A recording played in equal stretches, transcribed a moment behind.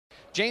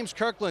James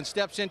Kirkland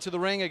steps into the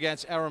ring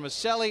against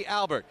Eromosele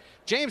Albert.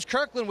 James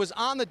Kirkland was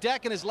on the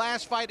deck in his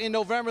last fight in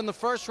November in the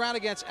first round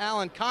against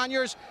Alan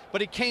Conyers,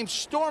 but he came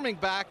storming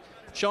back,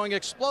 showing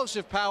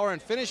explosive power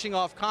and finishing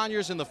off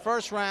Conyers in the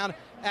first round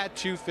at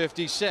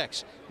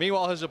 256.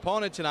 Meanwhile, his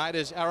opponent tonight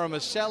is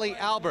Eromosele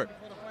Albert.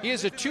 He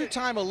is a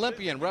two-time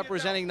Olympian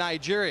representing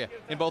Nigeria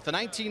in both the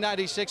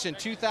 1996 and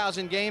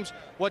 2000 games.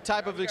 What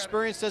type of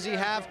experience does he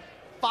have?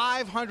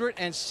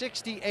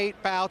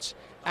 568 bouts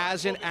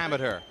as an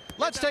amateur.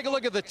 Let's take a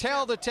look at the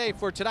tail of the tape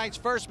for tonight's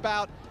first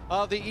bout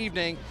of the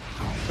evening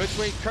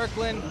between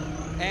Kirkland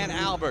and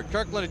Albert.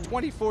 Kirkland at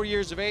 24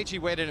 years of age, he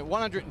weighed in at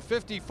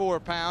 154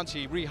 pounds.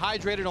 He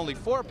rehydrated only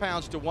 4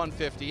 pounds to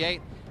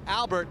 158.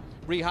 Albert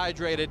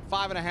rehydrated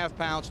 5.5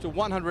 pounds to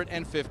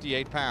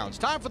 158 pounds.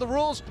 Time for the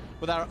rules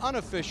with our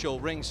unofficial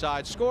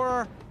ringside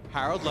scorer,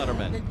 Harold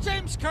Letterman. And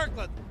James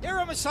Kirkland,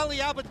 Eromosele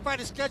Albert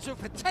fight is scheduled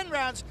for 10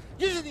 rounds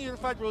using the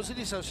unified rules of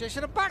the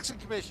Association of Boxing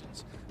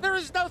Commissions. There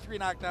is no 3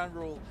 knockdown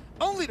rule.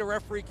 Only the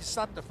referee can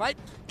stop the fight.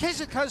 In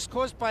case it is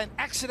caused by an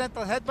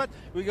accidental headbutt,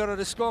 we go to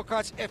the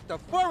scorecards after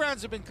 4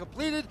 rounds have been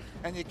completed,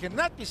 and you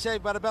cannot be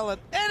saved by the bell in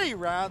any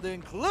round,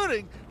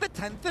 including the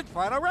 10th and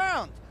final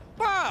round.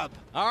 Bob.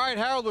 All right,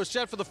 Harold, we're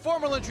set for the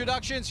formal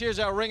introductions. Here's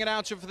our ring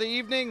announcer for the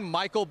evening,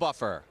 Michael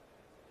Buffer.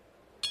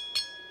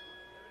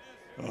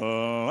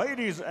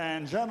 Ladies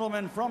and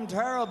gentlemen, from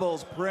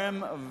Terrible's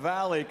Prim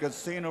Valley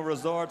Casino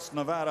Resorts,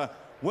 Nevada,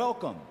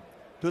 welcome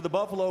to the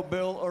Buffalo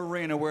Bill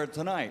Arena, where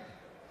tonight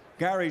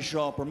Gary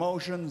Shaw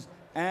Promotions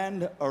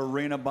and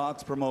Arena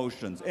Box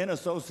Promotions, in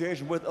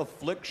association with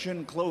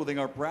Affliction Clothing,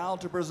 are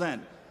proud to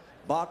present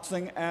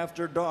Boxing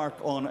After Dark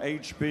on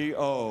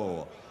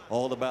HBO.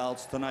 All the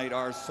bouts tonight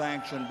are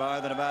sanctioned by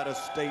the Nevada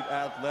State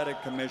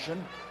Athletic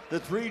Commission. The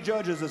 3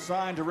 judges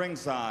assigned to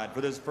ringside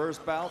for this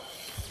first bout,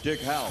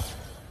 Dick House,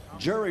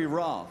 Jerry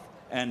Roth,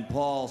 and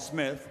Paul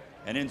Smith.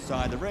 And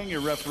inside the ring,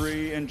 your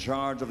referee in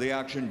charge of the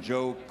action,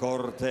 Joe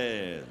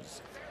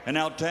Cortez. And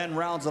now 10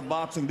 rounds of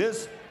boxing.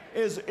 This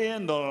is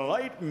in the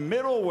light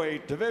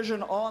middleweight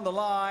division. On the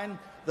line,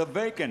 the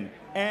vacant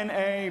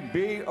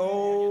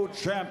NABO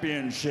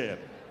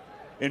championship.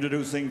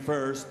 Introducing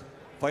first,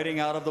 fighting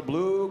out of the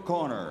blue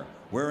corner,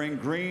 wearing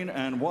green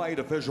and white,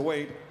 official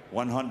weight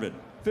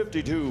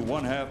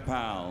 152.5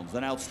 pounds.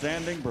 An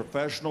outstanding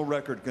professional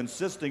record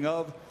consisting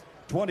of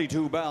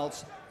 22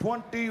 bouts,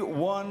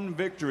 21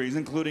 victories,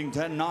 including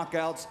 10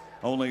 knockouts,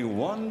 only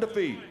 1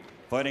 defeat.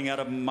 Fighting out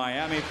of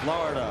Miami,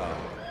 Florida,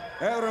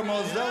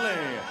 Eromosele,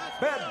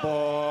 Bad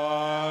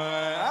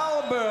Boy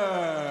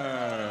Albert.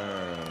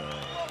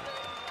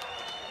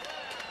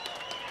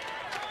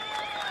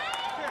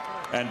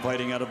 And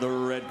fighting out of the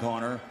red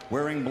corner,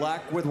 wearing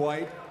black with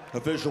white,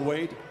 official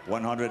weight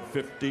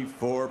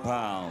 154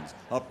 pounds.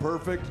 A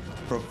perfect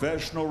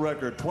professional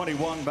record,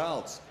 21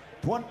 bouts,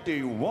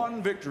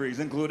 21 victories,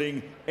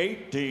 including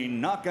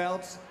 18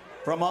 knockouts.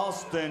 From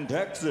Austin,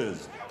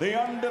 Texas, the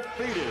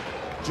undefeated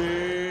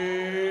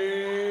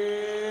James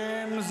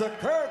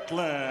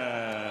Kirkland.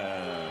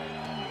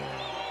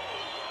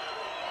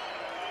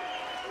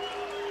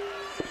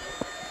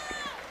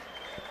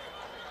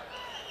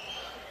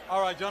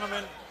 All right,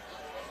 gentlemen,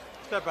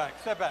 step back,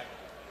 step back.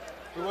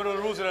 We went over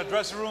the rules in the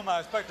dressing room. I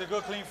expect a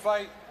good, clean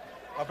fight.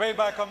 Obey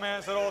my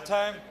commands at all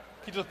time.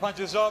 Keep those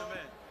punches up.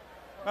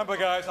 Remember,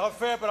 guys, I'm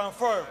fair, but I'm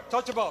firm.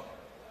 Touch them up.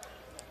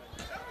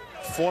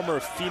 Former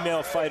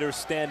female fighter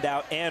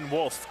standout Ann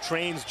Wolfe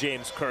trains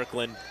James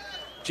Kirkland.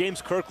 James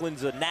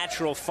Kirkland's a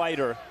natural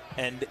fighter,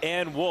 and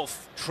Ann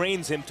Wolfe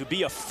trains him to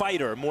be a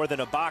fighter more than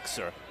a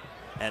boxer.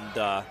 And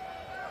I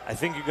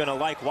think you're going to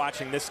like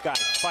watching this guy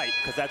fight,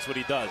 because that's what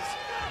he does.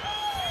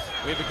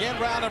 We begin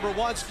round number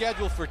 1,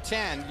 scheduled for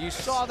 10. You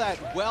saw that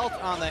welt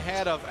on the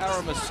head of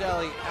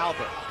Eromosele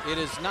Albert. It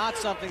is not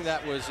something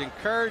that was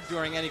incurred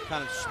during any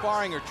kind of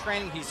sparring or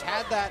training. He's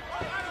had that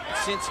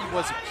since he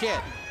was a kid.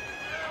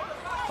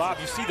 Bob,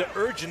 you see the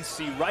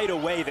urgency right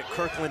away that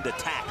Kirkland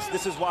attacks.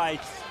 This is why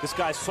this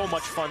guy's so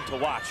much fun to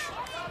watch.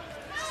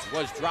 He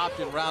was dropped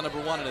in round number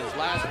 1 in his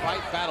last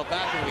fight, battled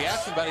back, and we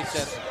asked him about it. He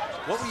said,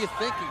 what were you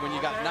thinking when you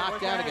got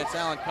knocked down against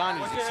Alan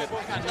Conyers? He said,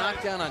 I got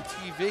knocked down on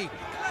TV.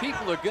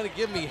 People are going to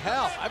give me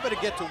hell. I better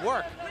get to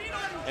work.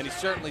 And he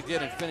certainly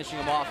did in finishing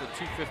him off at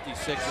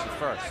 256 in the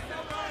first.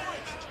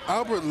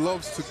 Albert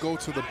loves to go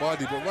to the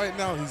body, but right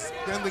now he's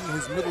bending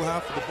his middle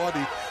half of the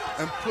body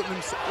and putting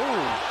himself,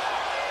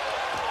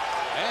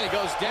 And he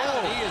goes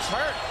down, and he is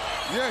hurt.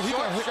 Yeah, he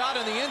Short got hit. shot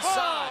on the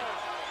inside.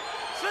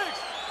 6.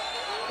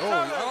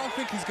 I don't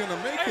think he's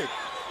gonna make it.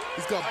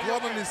 He's got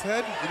blood on his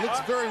head. He looks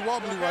very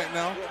wobbly right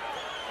now.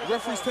 The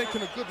referee's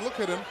taking a good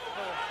look at him.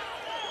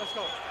 Let's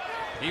go.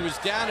 He was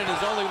down in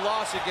his only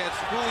loss against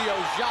Julio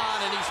Jean,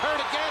 and he's hurt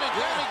again, and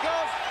down he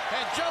goes,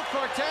 and Joe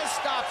Cortez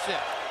stops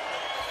it.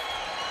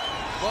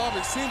 Bob,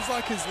 it seems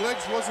like his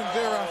legs wasn't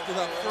there after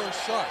that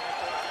first shot.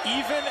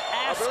 Even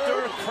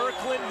after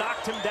Kirkland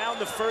knocked him down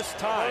the first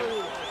time,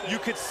 you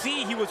could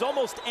see he was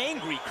almost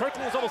angry.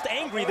 Kirkland was almost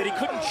angry that he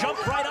couldn't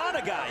jump right on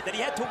a guy, that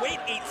he had to wait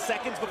 8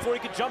 seconds before he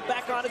could jump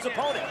back on his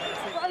opponent.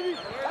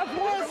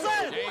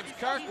 James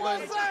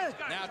Kirkland,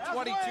 now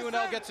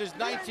 22-0, gets his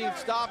 19th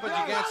stoppage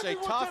against a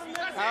tough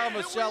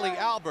Eromosele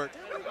Albert,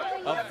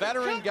 a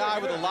veteran guy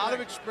with a lot of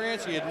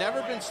experience. He had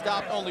never been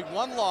stopped, only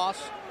one loss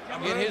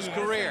in his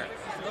career.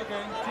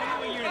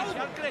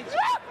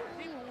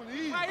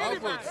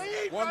 Albert's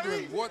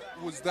wondering what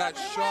was that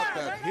shot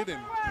that hit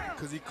him,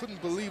 because he couldn't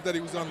believe that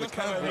he was on the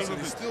canvas, and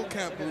he still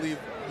can't believe,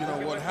 you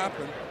know, what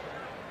happened.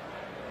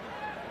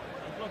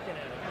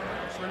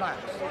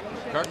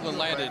 Kirkland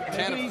landed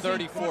 10 of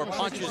 34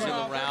 punches in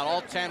the round.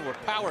 All 10 were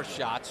power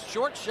shots.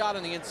 Short shot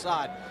on the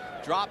inside,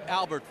 dropped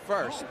Albert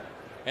first,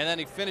 and then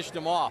he finished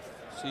him off.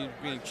 So he's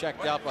being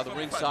checked out by the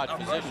ringside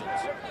physicians.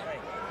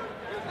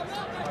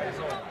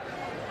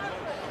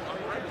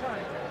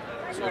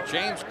 So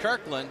James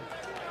Kirkland,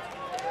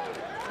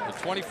 the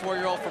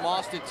 24-year-old from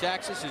Austin,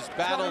 Texas, has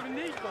battled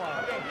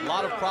a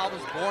lot of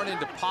problems, born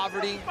into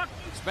poverty,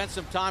 spent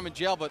some time in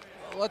jail, but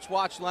let's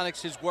watch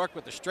Lennox, his work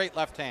with the straight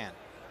left hand.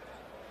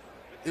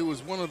 It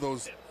was one of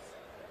those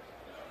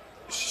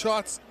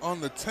shots on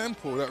the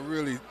tempo that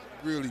really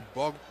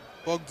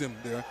bugged him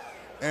there,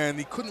 and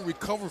he couldn't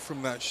recover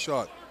from that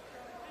shot.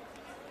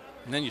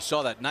 And then you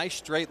saw that nice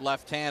straight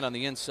left hand on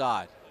the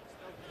inside.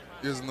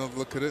 Here's another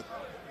look at it.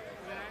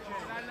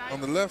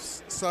 On the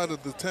left side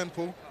of the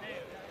tempo,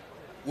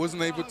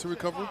 wasn't able to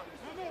recover.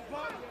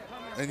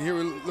 And here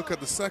we look at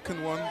the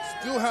second one,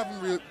 still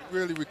haven't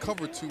really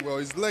recovered too well.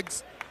 His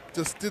legs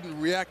just didn't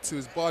react to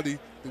his body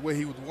the way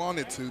he would want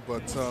it to,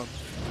 but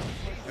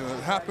you know,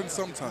 it happens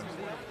sometimes.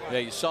 Yeah,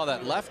 you saw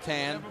that left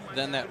hand,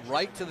 then that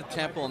right to the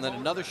temple, and then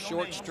another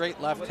short, straight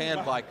left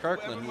hand by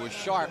Kirkland, who was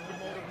sharp,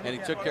 and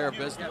he took care of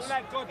business.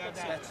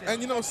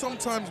 And you know,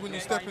 sometimes when you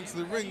step into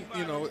the ring,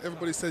 you know,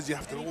 everybody says you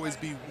have to always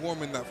be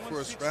warm in that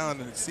first round,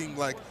 and it seemed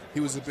like he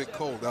was a bit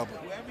cold, Albert.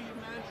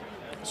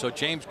 So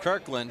James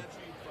Kirkland,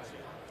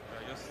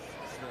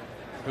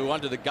 who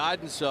under the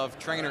guidance of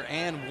trainer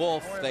Ann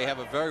Wolf, they have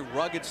a very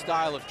rugged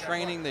style of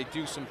training. They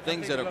do some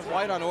things that are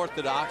quite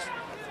unorthodox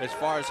as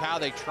far as how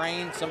they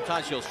train.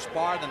 Sometimes he'll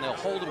spar, then they'll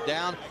hold him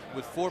down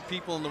with 4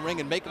 people in the ring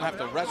and make him have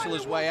to wrestle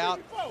his way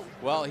out.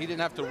 Well, he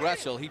didn't have to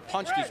wrestle. He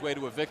punched his way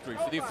to a victory.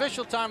 For the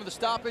official time of the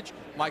stoppage,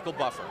 Michael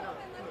Buffer.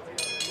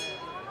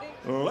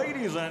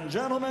 Ladies and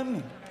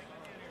gentlemen,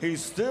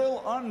 he's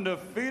still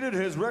undefeated.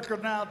 His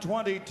record now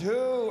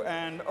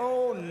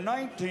 22-0,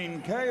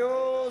 19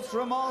 KOs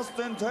from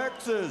Austin,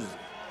 Texas,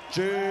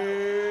 James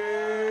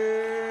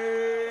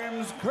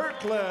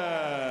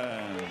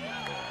Kirkland.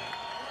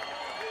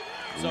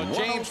 So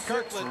James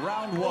Kirkland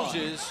round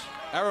loses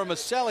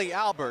Eromosele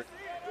Albert,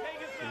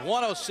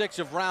 106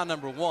 of round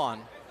number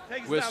 1,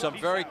 with some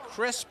very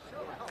crisp,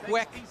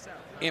 quick,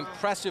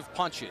 impressive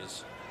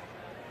punches.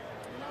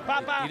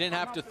 He didn't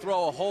have to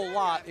throw a whole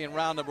lot in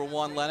round number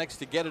 1, Lennox,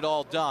 to get it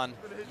all done.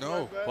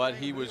 No. But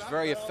he was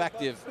very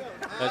effective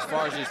as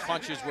far as his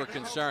punches were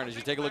concerned. As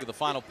you take a look at the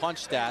final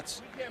punch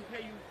stats,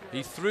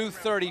 he threw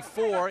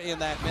 34 in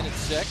that minute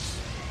 6,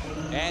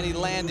 and he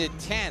landed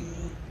 10.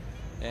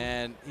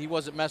 And he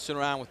wasn't messing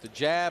around with the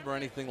jab or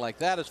anything like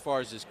that as far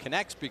as his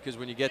connects, because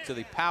when you get to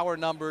the power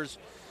numbers,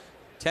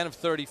 10 of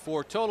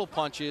 34 total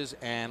punches,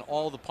 and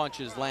all the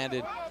punches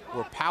landed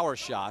were power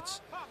shots.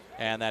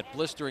 And that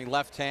blistering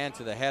left hand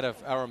to the head of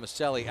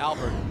Eromosele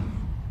Albert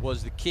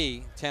was the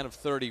key, 10 of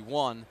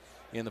 31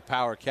 in the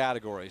power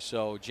category.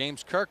 So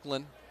James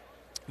Kirkland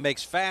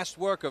makes fast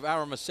work of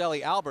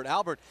Eromosele Albert.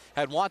 Albert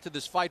had wanted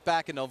this fight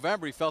back in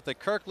November. He felt that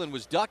Kirkland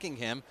was ducking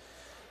him.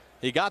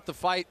 He got the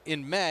fight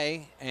in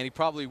May, and he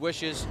probably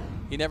wishes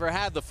he never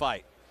had the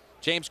fight.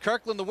 James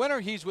Kirkland, the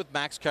winner. He's with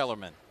Max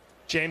Kellerman.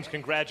 James,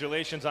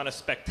 congratulations on a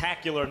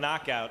spectacular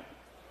knockout.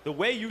 The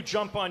way you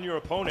jump on your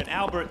opponent,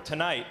 Albert,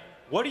 tonight,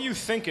 what are you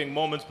thinking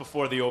moments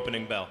before the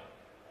opening bell?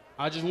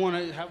 I just want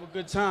to have a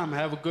good time,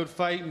 have a good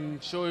fight,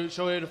 and show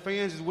the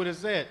fans is what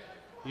it's at.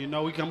 You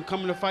know, I'm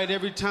coming to fight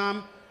every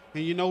time,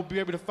 and, you know, be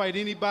able to fight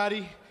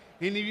anybody,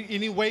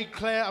 any weight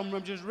class.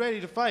 I'm just ready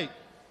to fight.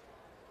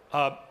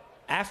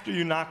 After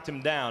you knocked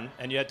him down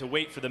and you had to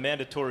wait for the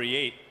mandatory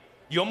 8,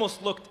 you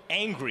almost looked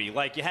angry,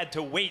 like you had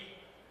to wait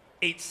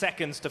 8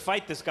 seconds to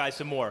fight this guy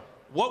some more.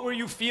 What were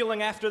you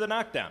feeling after the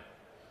knockdown?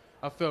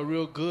 I felt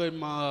real good.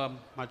 My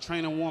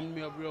trainer warmed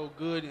me up real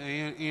good,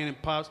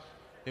 and Pops,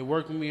 they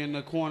worked with me in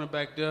the corner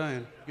back there,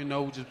 and, you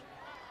know, just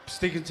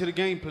sticking to the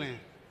game plan.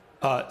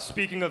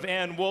 Speaking of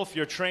Ann Wolf,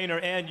 your trainer,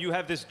 Ann, you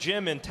have this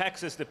gym in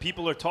Texas that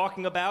people are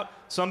talking about.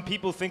 Some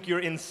people think you're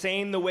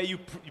insane the way you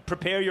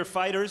prepare your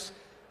fighters.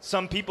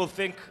 Some people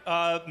think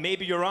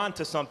maybe you're on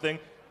to something.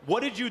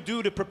 What did you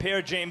do to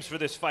prepare James for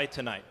this fight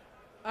tonight?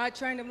 I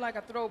trained him like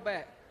a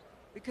throwback,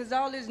 because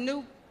all this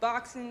new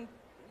boxing,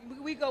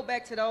 we go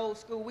back to the old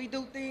school. We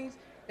do things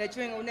that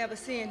you ain't gonna never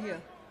see in here.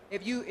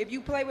 If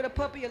you play with a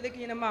puppy, you'll lick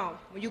you in the mouth.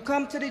 When you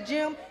come to the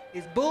gym,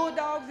 there's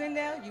bulldogs in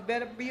there. You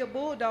better be a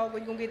bulldog, or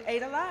you're gonna get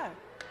ate alive.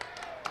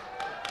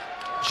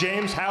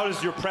 James, how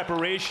does your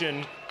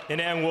preparation And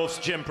Ann Wolf's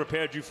gym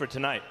prepared you for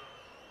tonight?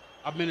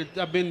 I've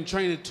been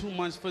training 2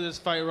 months for this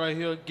fight right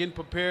here, getting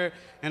prepared,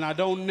 and I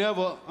don't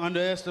never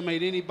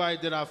underestimate anybody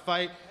that I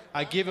fight.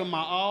 I give it my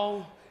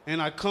all,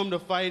 and I come to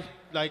fight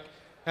like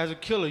as a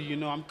killer, you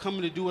know. I'm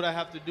coming to do what I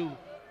have to do.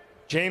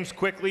 James,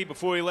 quickly,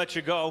 before we let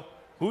you go,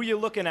 who are you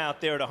looking out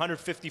there at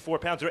 154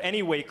 pounds or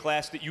any weight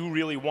class that you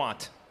really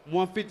want?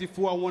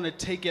 154, I want to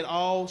take it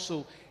all,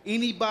 so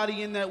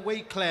anybody in that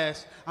weight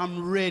class,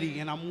 I'm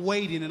ready, and I'm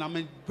waiting, and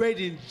I'm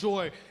ready to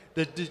enjoy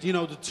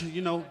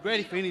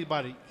ready for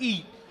anybody.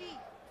 Eat.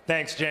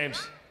 Thanks,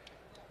 James.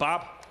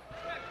 Bob?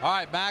 All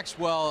right, Max.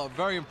 Well, a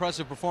very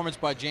impressive performance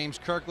by James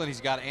Kirkland.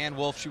 He's got Ann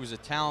Wolf. She was a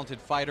talented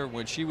fighter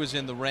when she was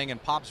in the ring.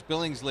 And Pops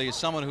Billingsley is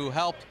someone who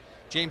helped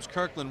James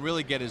Kirkland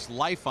really get his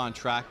life on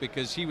track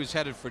because he was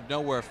headed for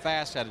nowhere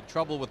fast, had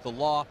trouble with the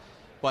law,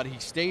 but he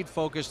stayed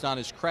focused on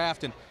his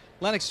craft. And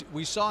Lennox,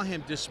 we saw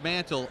him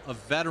dismantle a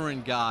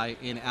veteran guy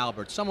in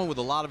Albert, someone with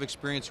a lot of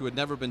experience who had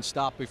never been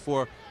stopped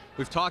before.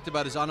 We've talked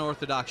about his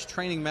unorthodox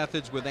training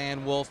methods with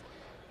Ann Wolf.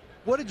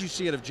 What did you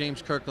see out of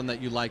James Kirkland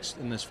that you liked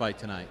in this fight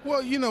tonight?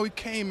 Well, you know, he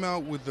came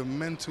out with the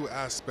mental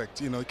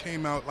aspect. You know, he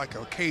came out like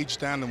a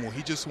caged animal.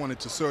 He just wanted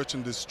to search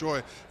and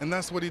destroy, and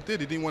that's what he did.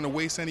 He didn't want to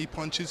waste any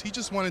punches. He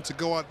just wanted to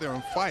go out there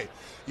and fight.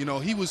 You know,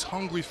 he was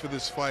hungry for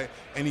this fight,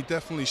 and he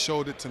definitely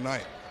showed it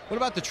tonight. What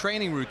about the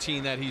training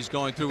routine that he's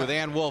going through with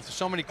Ann Wolf?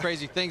 So many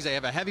crazy things. They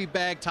have a heavy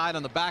bag tied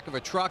on the back of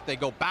a truck. They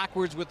go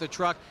backwards with the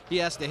truck. He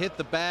has to hit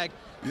the bag.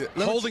 Yeah,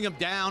 holding him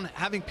down,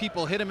 having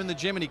people hit him in the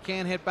gym and he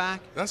can't hit back.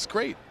 That's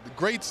great.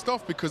 Great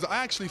stuff, because I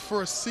actually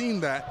first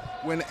seen that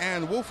when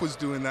Ann Wolf was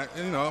doing that.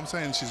 And, you know what I'm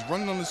saying? She's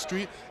running on the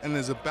street and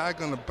there's a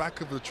bag on the back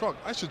of the truck.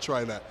 I should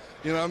try that.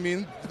 You know what I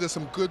mean? There's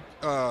some good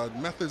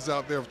methods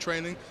out there of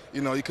training.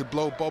 You know, you could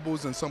blow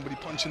bubbles and somebody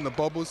punching the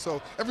bubbles.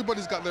 So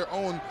everybody's got their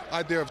own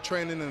idea of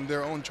training and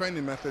their own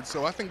training method.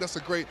 So I think that's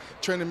a great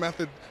training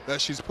method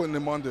that she's putting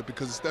him under,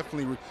 because it's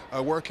definitely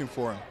working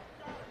for him.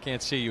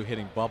 Can't see you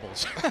hitting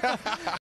bubbles.